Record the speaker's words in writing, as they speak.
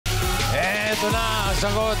Ito na ang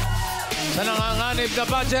sagot sa nanganganib na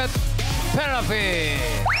budget, Peraphy.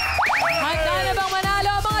 Handa na bang manalo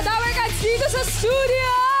ang mga Tower Cats dito sa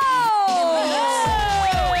studio?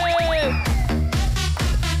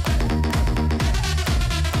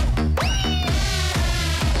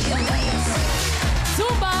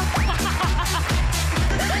 Zumba!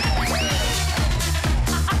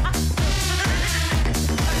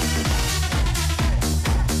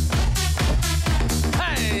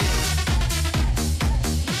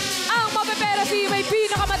 Ang ma-Peraphy may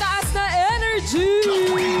pinakamataas na energy!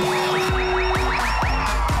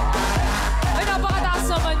 Ay, napakataas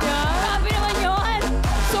naman niya. Grabe naman yun.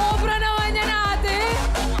 Sobra naman niya ate.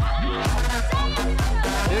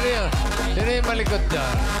 Sino yung malikot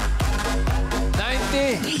dyan?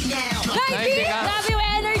 90? 90 ka? Grabe yung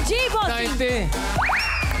energy, bossing. 90?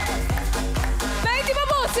 90 ba,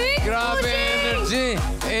 bossing? Grabe energy.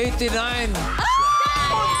 89.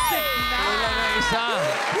 Wala na isa.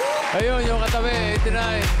 Ayun, yung katabi,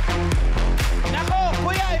 89. Nako,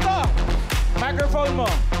 kuya, ito. Microphone mo.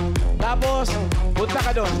 Tapos, punta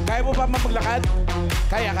ka doon. Kaya mo pa maglakad?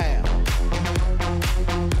 Kaya.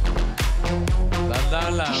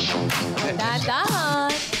 Tandaan lang.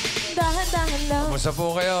 Dahan-dahan. Dahan-dahan lang. Kumusta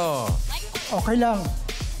po kayo? Okay lang.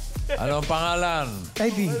 Ano ang pangalan?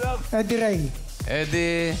 Eddie Ray.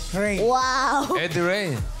 Eddie. Ray. Wow. Eddie Ray.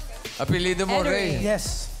 Apelido mo, Eddie Ray.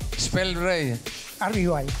 Yes. Spell Ray.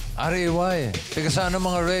 R-E-Y. R-E-Y. Teka, saan ang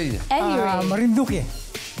mga Ray? Anyway. Marinduque.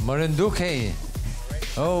 Marinduque.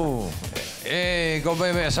 Oh. Ikaw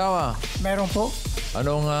ba may asawa? Meron po.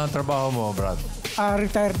 Anong trabaho mo, Brad?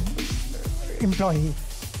 Retired employee.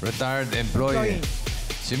 Retired employee.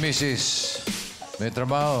 Si Mrs. May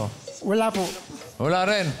trabaho? Wala po. Wala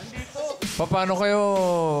rin. Paano kayo,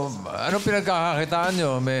 anong pinagkakakitaan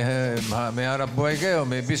nyo? May harap buhay kayo?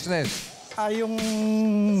 May business? Yung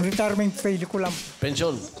retirement pay ko lang.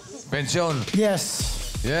 Pensyon. Pensyon? Yes.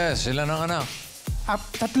 Yes. Ilan ang anak? 5.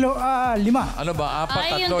 Ano ba? 4,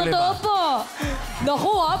 Ay, 3, yung 5? totoo po. Naku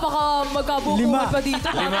baka magkabubuhan 5. pa dito.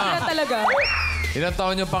 5. Kaya talaga. Ilang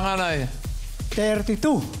taon yung panganay?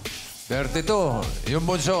 32. 32. Yung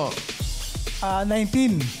bunso?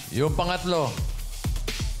 19. Yung pangatlo?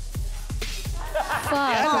 5,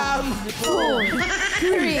 4,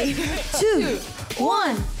 3, 2,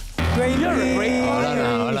 1. 26.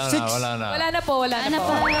 Wala na. Wala na po.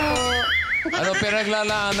 Ano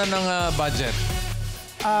pinaglalaanan ng budget?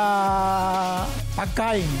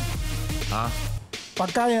 Pagkain. Ha?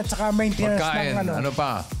 Pagkain at saka maintenance Pagkain. ng ano. Ano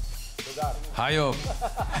pa? Hayop.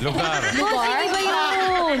 Lugar. Bossing, iba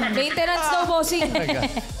yun. Maintenance daw, bossing.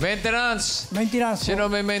 Maintenance. Maintenance po. Sino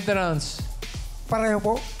may maintenance? Pareho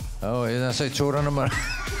po. Oh, yun nasa itsura naman.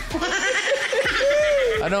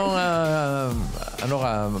 Anong,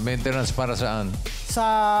 maintenance para saan? Sa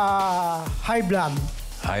high blood.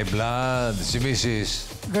 High blood. Si Mrs.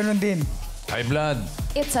 Ganon din. High blood.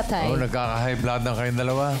 It's a tie. Oh, nagkaka-high blood na kayong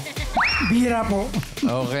dalawa. Bira po.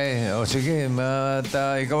 Okay. O sige,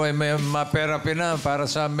 ikaw ay may ma-Peraphy na para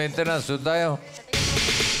sa maintenance. So tayo.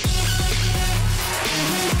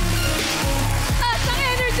 At ang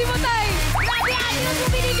energy mo, Tay. Grabe, ate na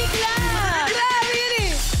bumibigla. Grabe yun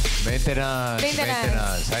eh. Maintenance.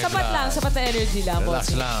 High Sapat blood. lang, sapat na energy lang,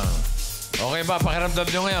 Relax bossing. lang. Okay ba? Pakiramdam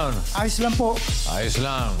nyo ngayon? Ayos lang po. Ayos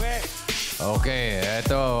lang. Okay,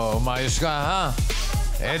 eto, umayos ka, ha?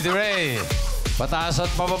 Eddie Ray, pataas at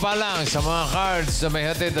pababa lang sa mga cards na may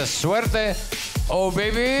hatid na swerte. Oh,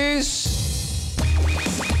 babies!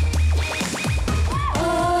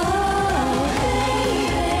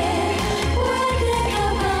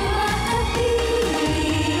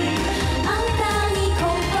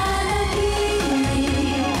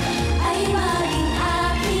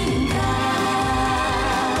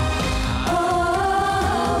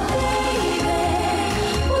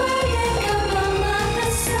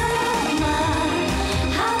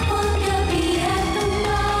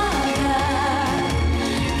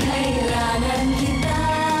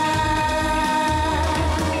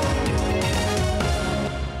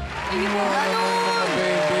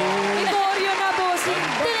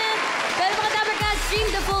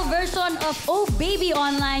 Of Oh Baby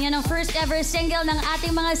Online. Yan ang first ever single ng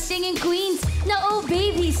ating mga singing queens na Oh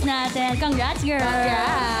Babies natin. Congrats, girls!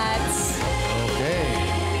 Congrats! Okay.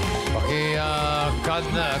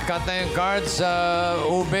 Cut na yung cards sa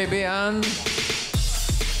Oh Baby Ann.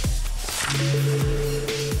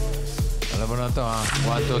 Alam mo na to, ha?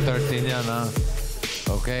 1 to 13 yan, ha?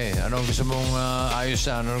 Okay. Anong gusto mong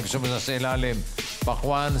ayusan? Anong gusto mo sa ilalim?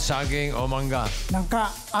 Pakwan, saging o mangga?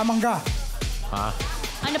 Mangga. Ha?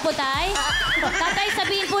 Ano po, Tay? Tatay,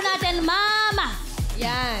 sabihin po natin, Mama!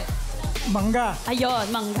 Yan. Mangga. Ayun,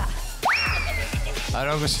 mangga.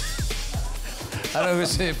 Ano gusto? Ano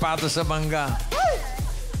gusto niyo? Pato sa mangga?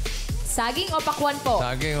 Saging o pakwan po?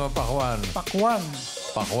 Saging o pakwan? Pakwan.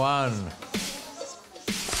 Pakwan.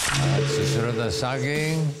 At susunod na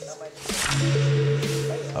saging.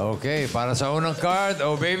 Okay, para sa unang card,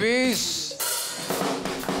 oh babies.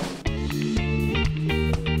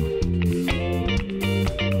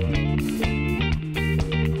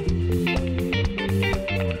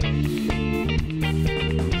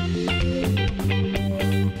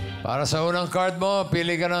 Para sa unang card mo,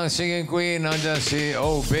 pili ka ng singing queen. Nandiyan si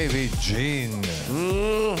Oh Baby Jean.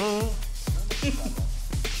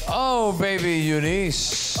 Oh Baby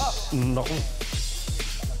Eunice. Naku.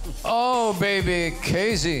 Oh Baby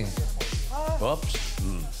Casey. Oops.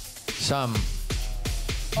 Sam.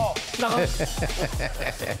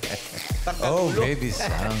 Oh Baby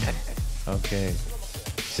Sam. Okay.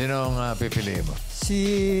 Sino ang pipili mo? Si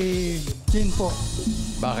Jean po.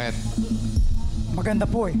 Bakit? Maganda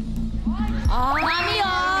po eh. Mami,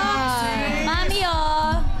 oh! Mami,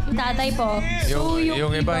 oh! Tatay po.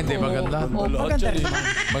 Yung iba hindi maganda? Maganda rin.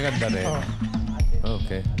 Maganda rin.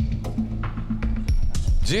 Okay.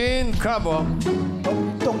 Jean Crabo.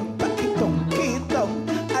 Tong pakitong kitaw,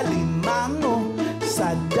 alimango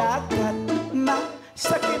sa dagat na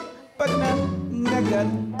sakit pag nangagat.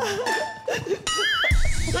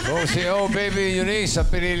 Oh, si Oh Baby Eunice, sa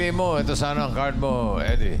pinili mo. Ito sana ang card mo,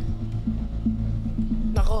 Eddie.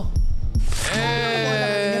 Nako.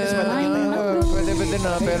 Pwede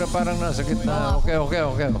na, pero parang nasa gitna. Okay.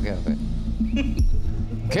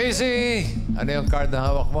 Casey, ano yung card na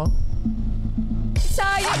hawak mo?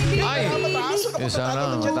 Sayang, hindi. Ay! Yung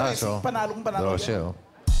sana, mataas, oh. Panalo kong panalo. 12, oh.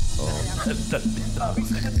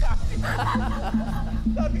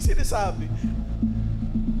 Daming sinasabi.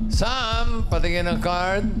 Sam, patingin ng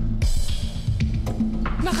card.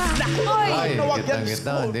 Ay, Nawag yan, gitna.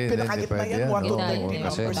 school. Hindi Pinakagitna pwede yan, yan. 1 to Oo, 13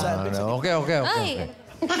 kasi, percentage. okay. Ay!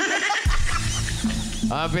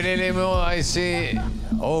 Ang pinili mo ay si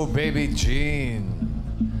Oh Baby Jean.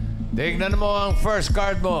 Tignan mo ang first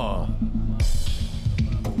card mo.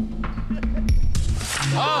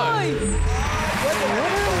 Ay!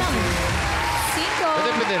 Cinco.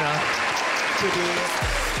 Pwede na.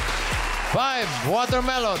 5,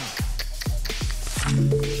 watermelon.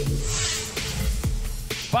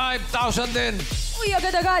 5,000 din. Uy,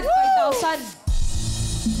 agad-agad. 5,000.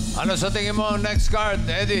 Ano sa tingin mo ang next card,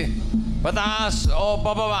 Eddie? Pataas o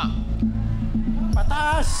pababa?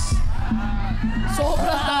 Pataas.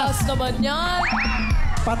 Sobrang taas naman yan.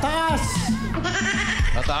 Pataas.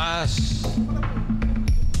 Pataas.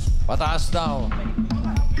 Pataas daw.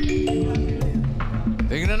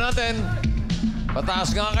 Tingnan natin.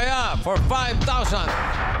 Pataas nga kaya for 5,000.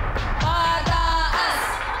 Pataas!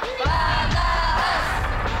 Pataas!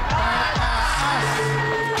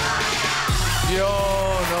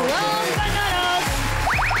 Yun, okay.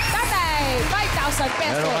 Tatay, 5,000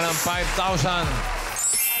 pesos. Meron ka ng 5,000.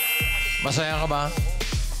 Masaya ka ba?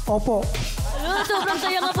 Opo. Sobrang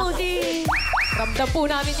saya nga po, di. Ramdam po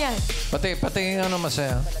namin yan. Patingin nga ng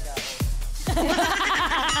masaya.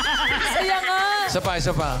 Saya nga. Isa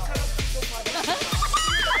pa.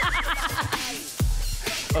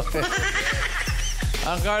 Okay.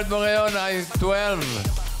 Ang card mo ngayon ay 12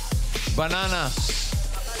 bananas.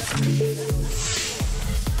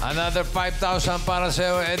 Another 5,000 para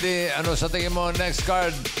sa'yo, Eddie. Ano sa tingin mo next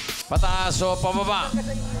card? Pataas o pababa?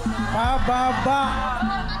 Pababa.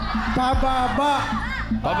 Pababa.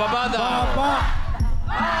 Pababa daw. Pababa.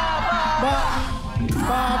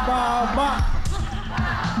 Pababa.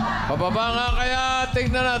 Pababa nga kaya.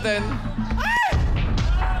 Tignan natin.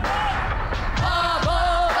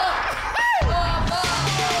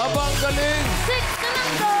 Abang galing. 6 na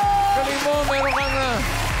lang po! Galing mo.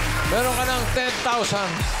 Meron ka ng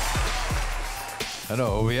 10,000.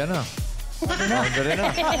 Ano, uwi na. Pwede na.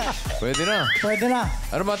 Pwede na. Pwede na.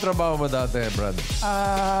 Ano ba trabaho mo dati, Brad?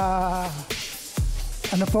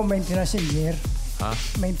 Ano po, maintenance engineer. Ha?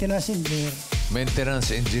 Maintenance engineer. Maintenance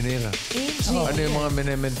engineer. Ano yung mga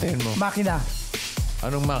minimaintain mo? Makina.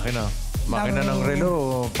 Anong makina? Makina ng relo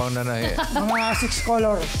o pangnanahi? Mga 6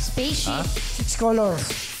 color. Spaceship. 6 color.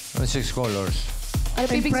 Ano 6 colors? Ano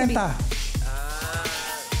po ibig sabihin? Imprenta.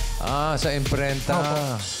 Sa imprenta.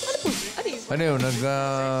 Ano yun?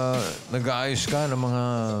 Nag-aayos ka ng mga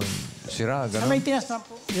sira, Sa gano'n? maintenance na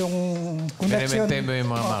po. Yung connection. Minimaintain mo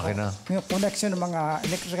yung mga makina? Yung connection ng mga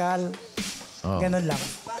electrical. Oo. Ganun lang.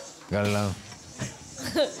 Gano'n lang.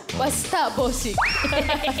 Basta, bossing.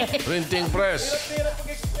 Printing press.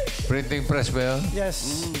 Printing press ba yun?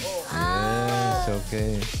 Yes. Yes,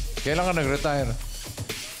 okay. Kailan ka nag-retire?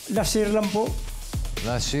 Last year lang po.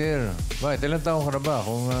 Last year. Bakit? Ilang taon ka na ba?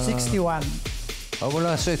 Kung, 61.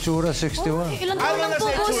 Wala sa itsura, 61. Ilang taon lang po,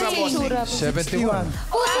 bossing? 71.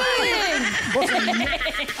 Bossing! Bossing,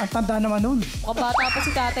 ang tanda naman nun. Mukhang bata pa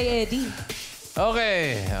si Tatay Eddie.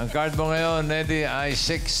 Okay, ang card mo ngayon, Eddie, ay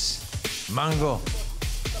 6. Mango.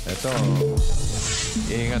 Ito,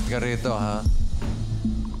 ingat ka rito, ha?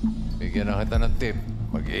 Bigyan na kita ng tip.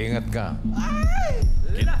 Mag-iingat ka.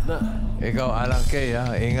 Gitna. Ikaw, Alang Kay,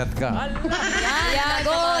 ha? Ingat ka.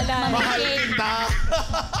 Yagot! Mahal kita.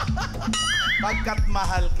 Pagkat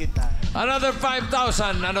mahal kita. Another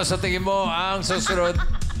 5,000. Ano sa tingin mo ang susunod?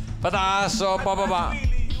 Pataas o pababa?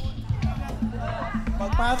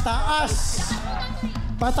 Pataas.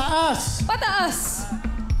 Pataas. Pataas!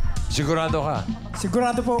 Sigurado ka?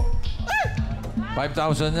 Sigurado po.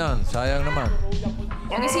 5,000 yan. Sayang naman.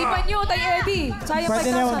 Pag-isipan nyo, Tay Eddie. Sayang Pwede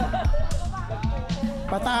na yun.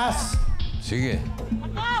 5,000. Pataas. Sige.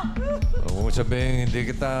 Huwag mo sabihin,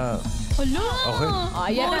 hindi kita... Okay.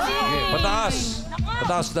 Ayan na. Sige, pataas.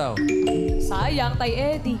 Pataas daw. Sayang, Tay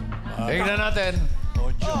Eddie. Tingnan natin.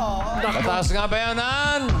 Pataas nga ba yan,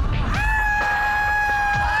 Ann?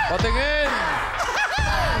 Patingin!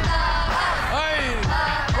 Ay!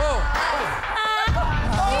 Oh!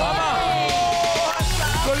 Tama!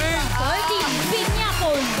 Galing! 30.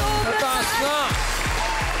 Pinyapon. Pataas nga!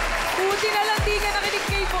 Buti na lang di ka nakinig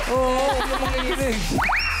kay mo. Oo, huwag mo makikinig.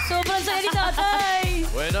 Sobrang saya ni Tatay.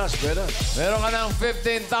 Buenas, buenas. Meron ka ng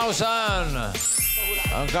 15,000.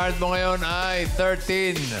 Ang card mo ngayon ay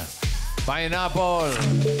 13. Pineapple.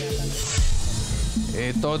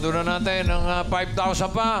 Itodo na natin ang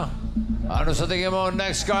 5,000 pa. Ano sa tingin mo?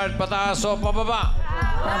 Next card, pataas o pababa?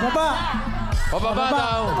 Pababa. Pababa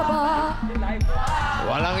daw.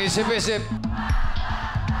 Walang isip-isip.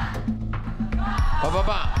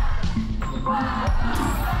 Pababa.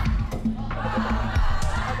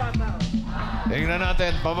 Tingnan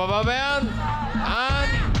natin. Pababa ba yan?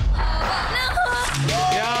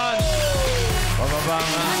 Yan. Pababa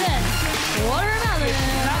nga.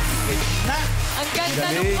 Watermelon. Ang ganda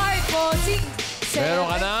ng Galing. card, bossing. Meron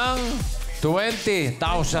ka ng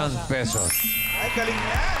 20,000 pesos. Ay, galing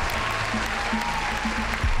yan.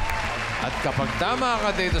 At kapag tama ka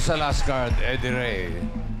dito sa last card, Eddie Ray,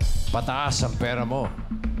 pataas ang pera mo.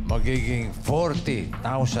 Magiging 40,000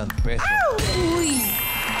 pesos. Uy.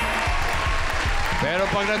 Pero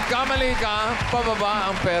pag nagkamali ka, pababa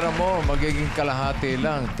ang pera mo. Magiging kalahati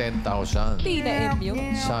lang, 10,000. Tina M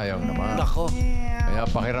yun. Sayang naman. Nako. Kaya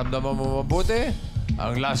pakiramdaman mo mabuti.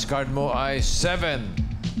 Ang last card mo ay 7.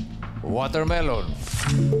 Watermelon.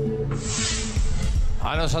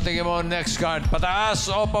 Ano sa tingin mo next card? Pataas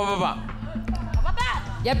o pababa?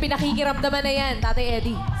 Yan, pinakikiramdaman na yan, Tatay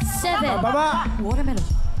Eddie. 7. Pababa. Watermelon.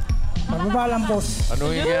 Pababa lang, boss. Ano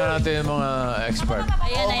yung natin yung mga expert?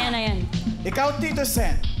 Ayan. Ikaw, Tito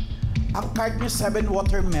Sen. Ang card niyo, 7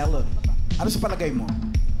 watermelon. Ano sa palagay mo?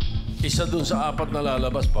 Isa dun sa 4 na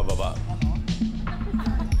lalabas, pababa.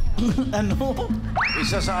 Ano?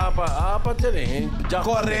 Isa sa 4. 4 yan eh.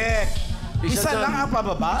 Jackpot. Correct. Isa dyan. lang ang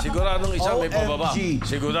pababa? Siguradong isa may pababa. OMG.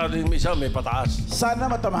 Siguradong isa may pataas. Sana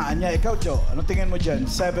matamaan niya. Ikaw, Joe. Anong tingin mo dyan?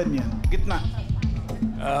 7 yan. Gitna.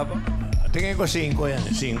 Tingin ko 5 yan.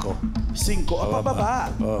 5. 5. Ang pababa.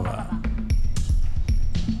 Pababa.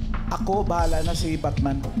 Ako, bahala na si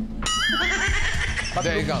Batman.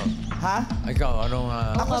 Hindi, ikaw. Ha? Ikaw, anong...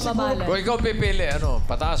 Ako siguro Mamahalan. Kung ikaw pipili, ano?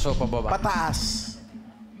 Pataas o pababa? pataas.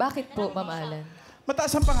 Bakit po, Mama Alan?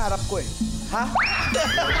 Mataas ang pangarap ko eh. Ha?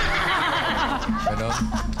 Ano?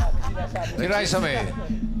 Si Raisa May.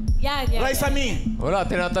 Yan. Raisa Me. Wala,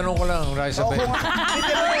 tinatanong ko lang, Raisa May. Kung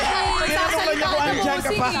tinanong ko niya kung andyan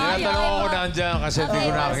ka pa. Tinatanong ako na andyan kasi hindi ko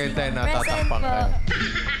nakakita yung natatakpan kayo.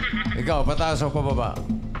 Ikaw, pataas o pababa?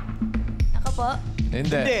 Ako po.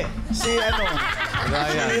 Hindi. Hindi. Si ano?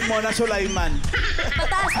 Ryan. Si Mona Sulaiman.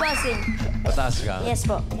 Pataas, bossing. Pataas ka? Yes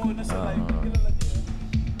po. Mona Sulaiman.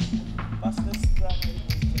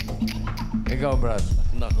 Ikaw, Brad.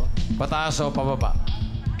 Nako. Pataas o pababa?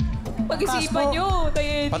 Pag-isipan Taas po. nyo,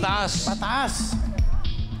 Tay Eddie. Pataas. Pataas.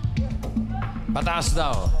 Pataas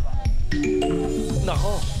daw.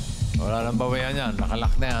 Nako. Wala nang bawian yan.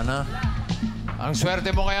 Nakalak na yan, ha? Ang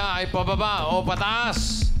swerte mo kaya ay pababa o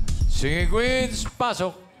pataas? Sige, Queens,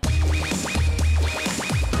 pasok.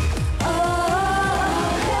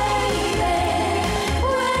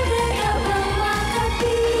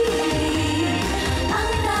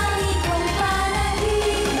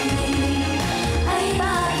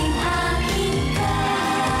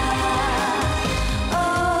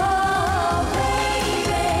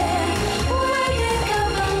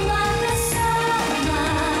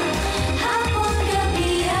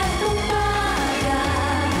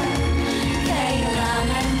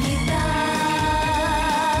 Kailangan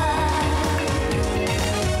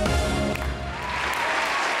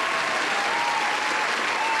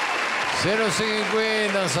Sino singing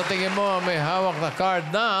queen ang sa tingin mo may hawak na card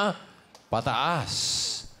na pataas?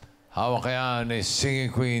 Hawak kaya ni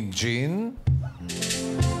singing queen Jean?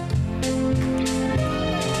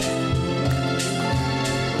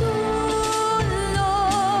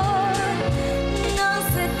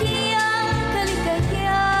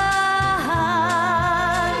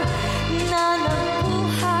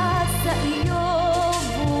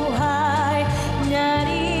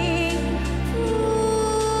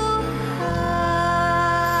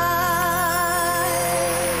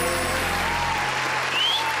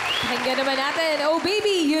 Pakinggan naman natin, Oh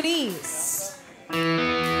Baby, Eunice.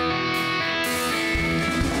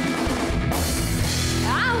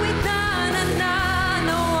 Awit na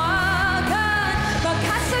nananawagan,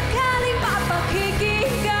 baka sakaling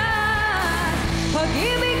mapakikinggan.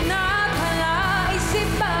 Pag-ibig na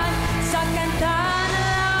kalaisipan, sa kanta na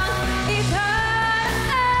lang itaan.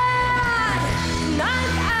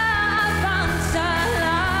 Nag-aabang sa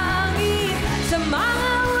langit, sa mga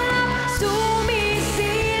ulap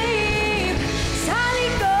sumisilip. Sa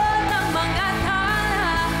likod ng mga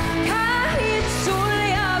tala, kahit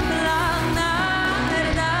sulyap lang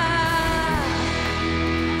narana.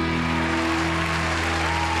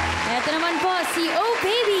 Ito naman po si Oh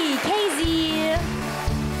Baby, KZ.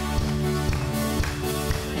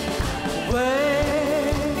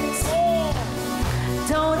 Words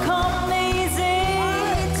don't come easy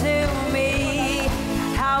to me.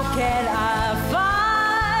 How can I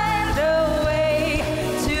find a way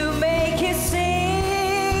to make you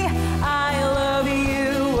see I love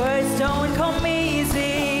you? Words don't come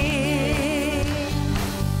easy.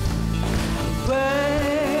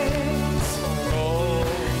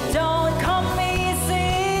 Words don't come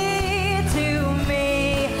easy to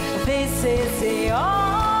me. This is the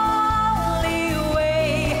only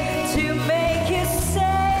way to make you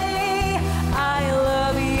say I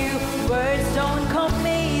love you. Words don't come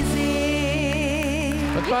easy.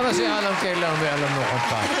 Ba't para si Alam kailang may alam mo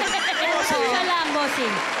kanta? Siya lang,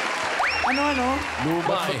 bossing. Ano?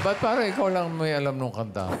 Luma eh. Ba't para ikaw lang may alam nung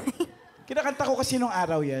kanta? Kinakanta ko kasi nung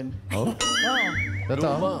araw yan. Oh?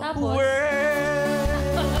 Totoo? Tapos,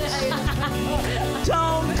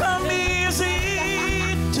 Don't come easy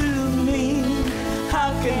to me.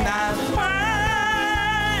 How can I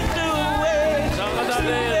find a way Saan ka to dati?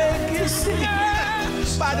 make you see?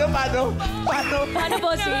 Paano? paano,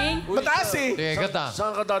 bossing? Mataas eh. Sige, kanta.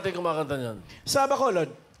 Saan ka dati kumakanta niyan? Sa Bacolod?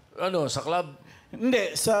 Ano, sa club?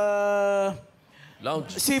 Hindi, sa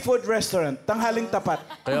Lounge? seafood restaurant. Tanghaling tapat.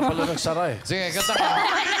 Kaya pala nagsara eh. Sige, kanta ka.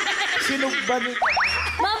 Sinugban.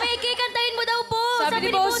 Mama, ikikantahin mo daw po. Sabi ni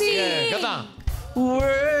Bossing. Sige, kanta.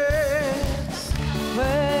 Words.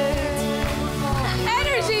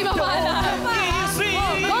 Energy, mamana. Easy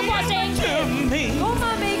Go, bossing. to me. Oh,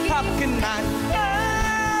 mami. How can I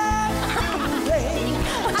find a way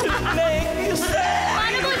to make you say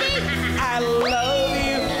Paano, bossing? I love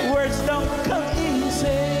you? Words don't come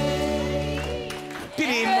easy.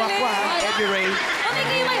 Piliin mo ako ha, Eddie Ray. Mami,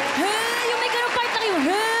 kayo may, hey, yung may ganun part na kayo,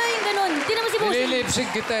 hey, yung ganun. Tingnan mo si bossing. Nililipsing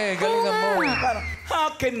kita eh. Galingan mo. Parang, how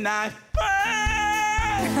can I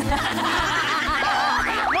find?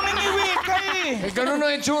 Mangingiwi ka eh. Eh, ganun na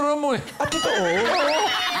yung tsura mo eh. At totoo.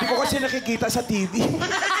 Hindi ko kasi nakikita sa TV.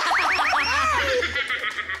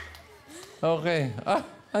 Okay.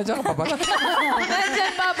 Andiyan ka pa pala.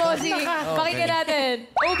 Nandyan pa, Bossing. Pakinggan natin.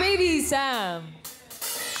 Oh, Baby, Sam.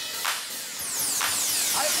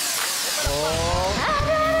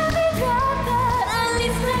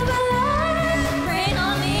 Rain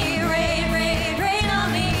on me, rain, rain, rain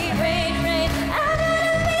on me, rain, rain. I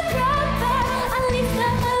gotta be proper, at least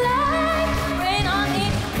I'm alive. Rain on me,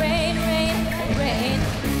 rain, rain, rain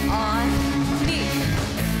on me.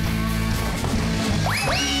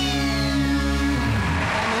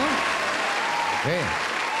 Okay.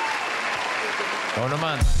 Ikaw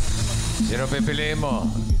naman. Sino pipiliin mo?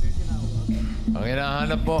 Ang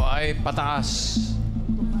hinahanap mo ay pataas.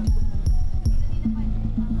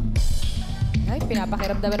 Ay,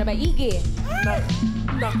 pinapakiramdaman na maigi.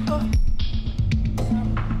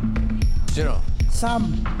 Sino? Sam.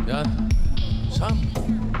 Yan. Sam.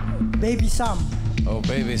 Baby Sam. Oh,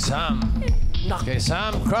 baby Sam. Kay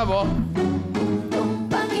Sam Crabo.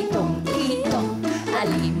 Pakitong-kitong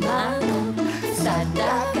alimango sa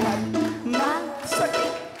dagat.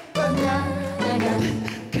 Sakit pa na.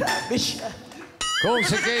 Grabe siya. Kung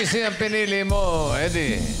si Casey ang pinili mo,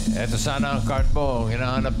 Eddie, eto sana ang card mo. Ang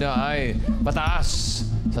hinahanap niya ay pataas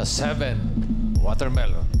sa 7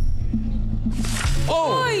 watermelon.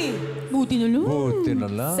 Oh! Uy! Buti na lang. Buti na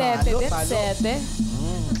lang. Sete din, sete.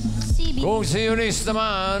 CB. Kung si Eunice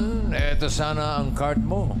naman, eto sana ang card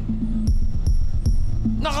mo.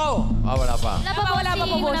 Nako! Wala pa. Wala pa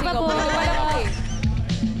po, bossing. Wala pa po. Wala pa eh.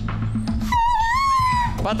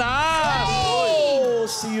 Pataas! Oh,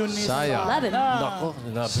 si Eunice. Sayang. 11. Nako,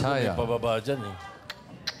 sinabi ko may Sayang. pababa dyan eh.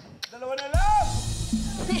 Dalawa na lang.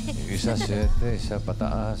 Isa 7, isa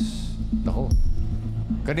pataas. Nako.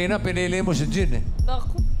 Kanina pinili mo si Jean eh.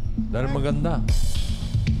 Naku. Dahil maganda.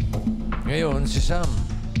 Ngayon, si Sam.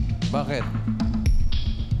 Bakit?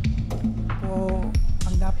 Po,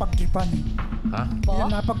 ang napagtripan. Ha? Yan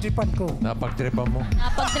napagtripan ko. Napagtripan mo?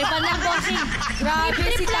 Napagtripan lang, bossing. Grabe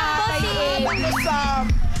si Trip lang, tatay bossing. eh. Sam.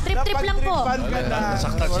 Trip-trip lang po. Napagtripan ka na.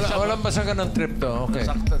 Nasaktan si Sam. Walang basagan ng trip to. Okay.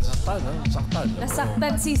 Saktan, ha? Saktan.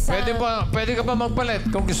 Nasaktan si Sam. Pwede ka pa magpalit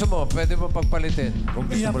kung gusto mo. Pwede mo pagpalitin kung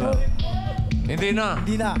Hindi gusto na mo po. lang. Hindi na.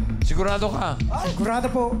 Hindi na. Sigurado ka? Sigurado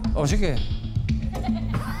po. O sige.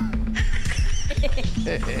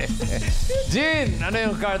 Jean, ano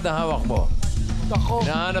yung card na hawak mo? Nako,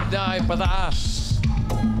 Hinahanap niya ay pataas.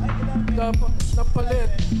 napalit.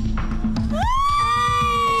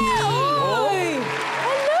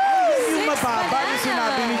 Yung mababa yung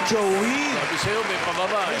sinabi ni Joey. Sabi sa'yo, may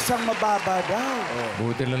pababa eh. Isang mababa daw.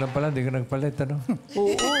 Buti na lang pala, hindi ka nagpalit, ano?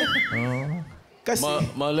 Kasi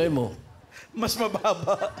Malay mo. mas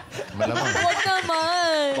mababa. Malamang. Huwag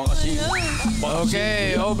naman.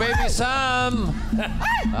 Okay, oh baby Sam.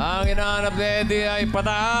 Ang hinahanap ni Eddie ay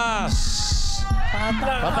pataas.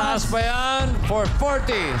 Pataas pa yan for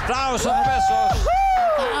 40,000 pesos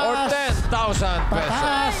or 10,000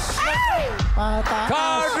 pesos. Pataas.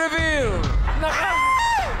 Card reveal.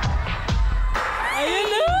 Ayun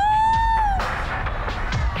na.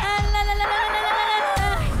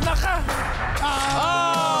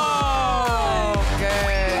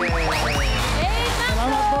 Okay.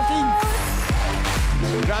 Salamat, bossing.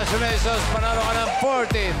 Congratulations, panalo ka ng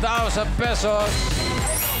 40,000 pesos.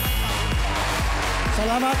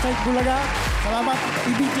 Salamat sa Bulaga. Salamat,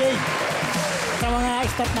 PBJ. Sa mga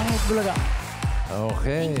staff ng Bulaga.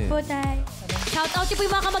 Okay. Po, tay. Shoutout niyo po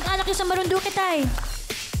yung mga kamag-anak niyo sa Marinduque, tay.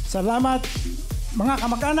 Salamat, mga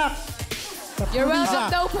kamag-anak. Sa You're probinsya.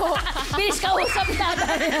 welcome daw po. Bilis kausap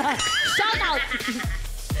natin. Shoutout.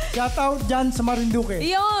 Shoutout dyan sa Marinduque.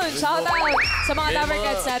 Yun, shout out sa mga lover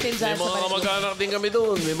cats natin dyan. May mga sa Marinduque. kamag-anak din kami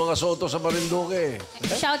doon. May mga soto sa Marinduque.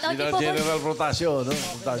 Shoutout niyo Sina po, boss. General Protasio, no?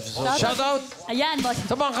 Protasio. Shout out Ayan, boss.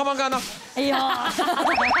 sa mga kamag-anak. Ayun.